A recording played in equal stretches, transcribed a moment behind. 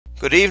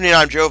Good evening,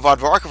 I'm Joe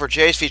Vodvarka for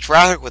JSV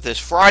Traffic with this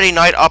Friday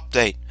night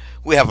update.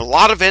 We have a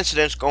lot of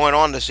incidents going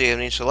on this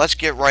evening, so let's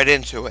get right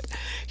into it.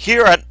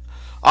 Here at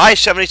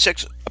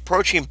I-76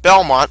 approaching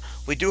Belmont,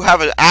 we do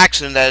have an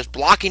accident that is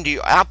blocking the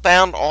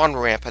outbound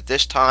on-ramp at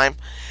this time,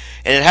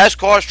 and it has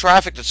caused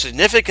traffic to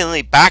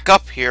significantly back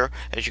up here,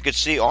 as you can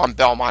see on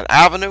Belmont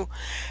Avenue,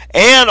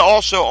 and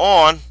also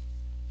on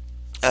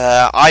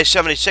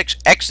I-76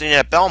 exiting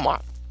at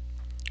Belmont.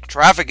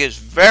 Traffic is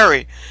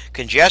very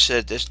congested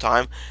at this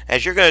time.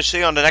 As you're going to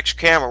see on the next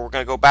camera, we're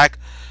going to go back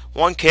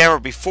one camera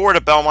before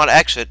the Belmont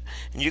exit,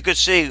 and you can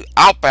see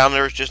outbound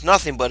there's just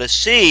nothing but a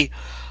sea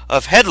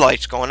of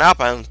headlights going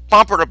outbound,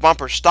 bumper to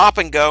bumper, stop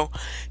and go,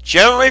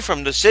 generally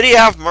from the City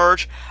Ave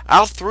merge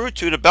out through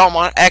to the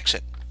Belmont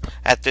exit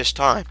at this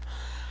time.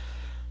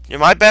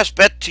 My best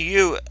bet to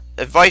you,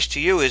 advice to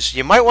you, is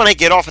you might want to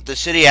get off at the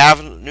City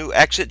Avenue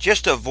exit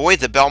just to avoid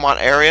the Belmont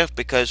area,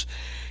 because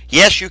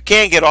yes, you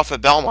can get off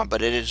at Belmont,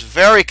 but it is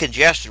very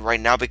congested right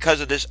now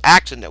because of this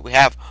accident that we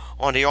have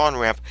on the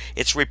on-ramp.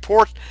 It's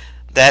reported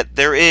that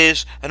there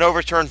is an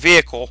overturned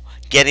vehicle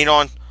getting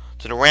on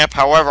to the ramp.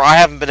 However, I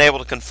haven't been able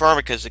to confirm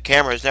it because the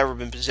camera has never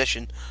been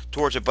positioned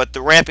towards it, but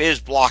the ramp is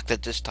blocked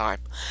at this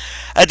time.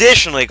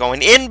 Additionally,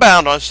 going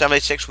inbound on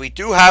 76, we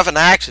do have an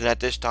accident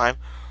at this time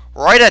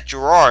right at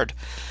Girard.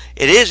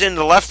 It is in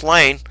the left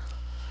lane,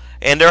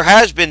 and there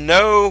has been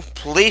no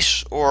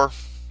police or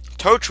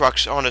tow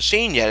trucks on the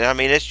scene yet. I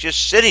mean, it's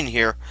just sitting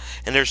here,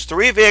 and there's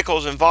 3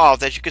 vehicles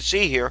involved, as you can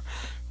see here,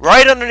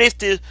 right underneath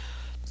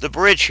the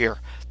bridge here.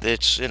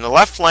 It's in the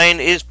left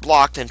lane is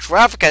blocked, and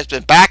traffic has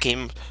been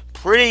backing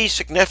pretty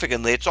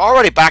significantly. It's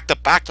already backed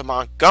up back to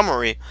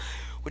Montgomery,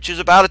 which is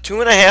about a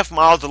 2.5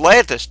 mile delay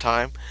at this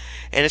time,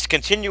 and it's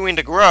continuing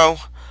to grow.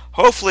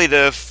 Hopefully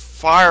the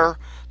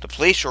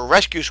police or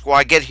rescue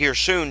squad get here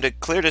soon to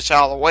clear this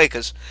out of the way,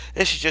 because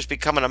this is just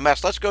becoming a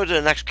mess. Let's go to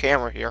the next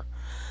camera here,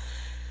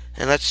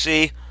 and let's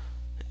see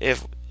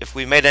if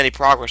we made any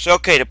progress.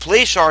 Okay, the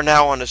police are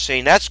now on the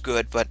scene. That's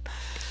good, but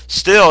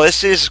still,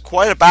 this is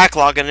quite a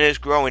backlog, and it is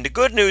growing. The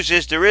good news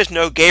is there is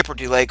no gaper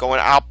delay going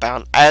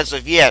outbound as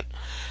of yet.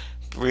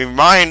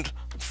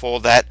 Mindful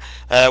that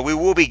we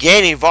will be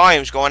gaining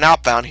volumes going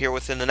outbound here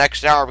within the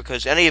next hour,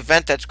 because any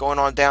event that's going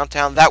on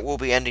downtown, that will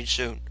be ending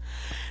soon.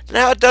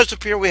 Now it does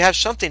appear we have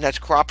something that's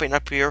cropping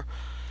up here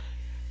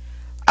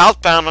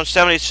outbound on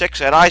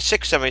 76 at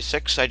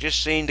I-676. I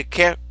just seen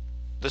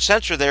the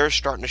sensor there is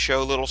starting to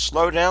show a little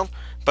slowdown,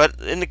 but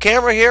in the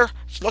camera here,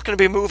 it's looking to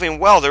be moving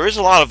well. There is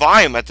a lot of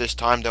volume at this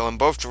time, though, in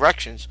both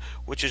directions,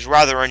 which is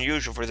rather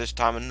unusual for this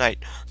time of night.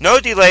 No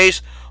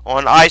delays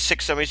on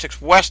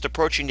I-676 West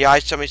approaching the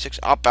I-76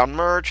 outbound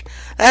merge.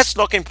 That's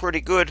looking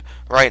pretty good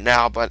right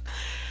now, but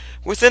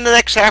within the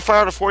next half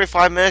hour to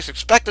 45 minutes,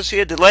 expect to see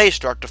a delay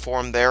start to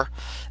form there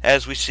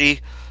as we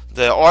see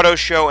the auto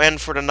show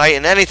end for the night,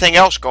 and anything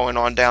else going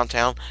on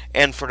downtown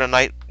end for the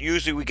night.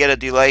 Usually we get a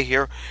delay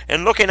here.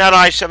 And looking at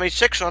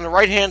I-76 on the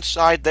right hand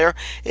side there,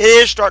 it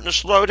is starting to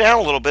slow down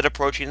a little bit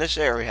approaching this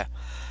area.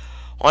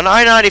 On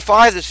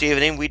I-95 this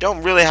evening, we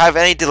don't really have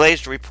any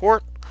delays to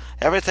report.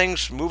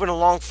 Everything's moving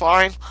along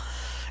fine.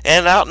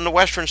 And out in the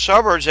western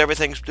suburbs,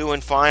 everything's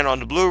doing fine on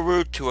the Blue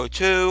Route,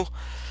 202,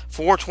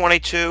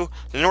 422,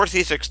 the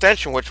Northeast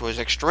Extension, which was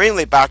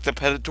extremely backed up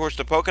headed towards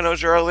the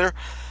Poconos earlier.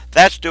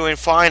 That's doing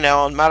fine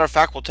now, and matter of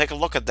fact, we'll take a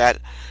look at that.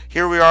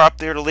 Here we are up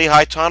there to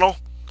Lehigh Tunnel.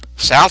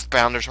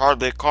 Southbound, there's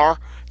hardly a car.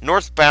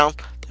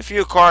 Northbound, a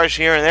few cars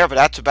here and there, but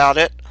that's about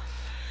it.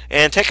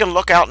 And taking a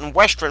look out in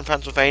western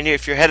Pennsylvania,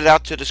 if you're headed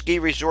out to the ski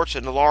resorts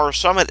in the Laurel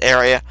Summit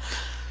area,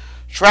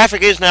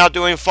 traffic is now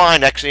doing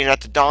fine exiting at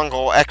the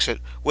Dongle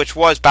exit, which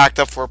was backed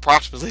up for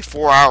approximately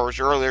 4 hours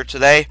earlier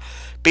today.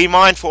 Be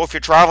mindful if you're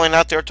traveling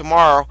out there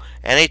tomorrow,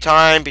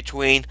 anytime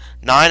between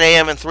 9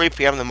 a.m. and 3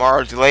 p.m.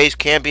 tomorrow, delays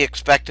can be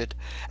expected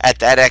at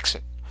that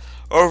exit.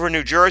 Over in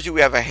New Jersey, we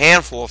have a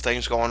handful of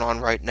things going on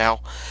right now.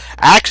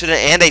 Accident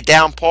and a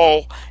down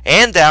pole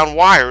and down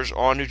wires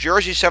on New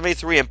Jersey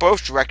 73 in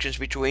both directions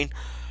between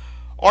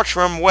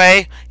Archram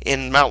Way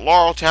in Mount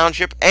Laurel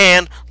Township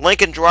and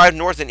Lincoln Drive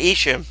North in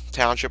Easham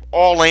Township.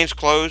 All lanes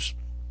closed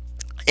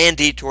and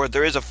detoured.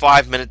 There is a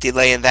 5-minute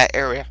delay in that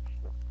area.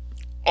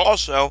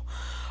 Also,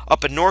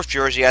 up in North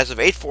Jersey, as of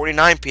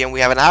 8:49 p.m., we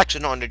have an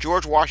accident on the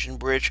George Washington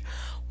Bridge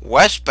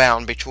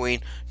westbound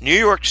between New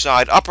York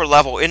side upper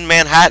level in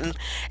Manhattan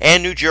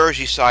and New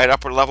Jersey side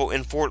upper level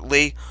in Fort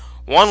Lee.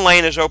 One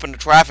lane is open to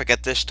traffic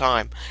at this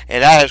time,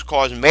 and that has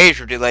caused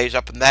major delays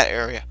up in that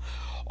area.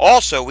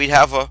 Also, we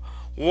have a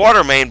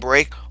water main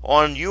break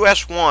on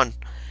US 1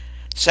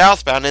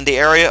 southbound in the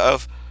area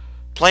of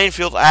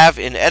Plainfield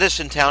Ave in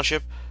Edison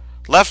Township.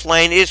 Left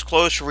lane is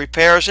closed for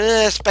repairs, and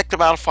I expect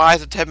about a 5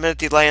 to 10 minute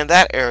delay in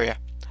that area.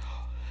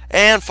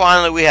 And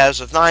finally, we have,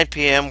 as of 9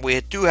 p.m., we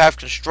do have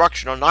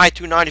construction on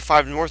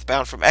I-295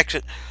 northbound from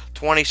exit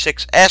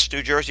 26S,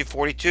 New Jersey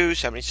 42,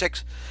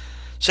 76,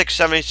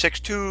 676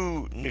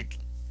 to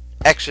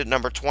exit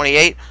number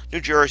 28, New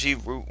Jersey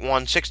Route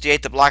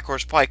 168 to Black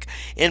Horse Pike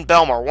in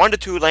Belmar. 1 to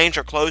 2 lanes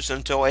are closed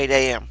until 8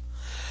 a.m.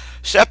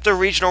 SEPTA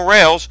Regional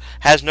Rails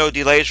has no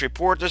delays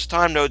report this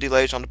time, no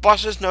delays on the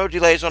buses, no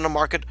delays on the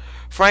Market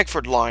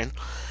Frankfurt line.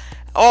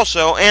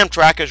 Also,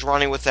 Amtrak is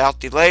running without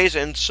delays,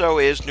 and so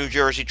is New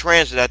Jersey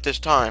Transit at this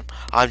time.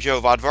 I'm Joe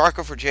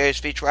Vodvarka for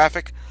JSV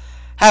Traffic.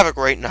 Have a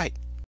great night.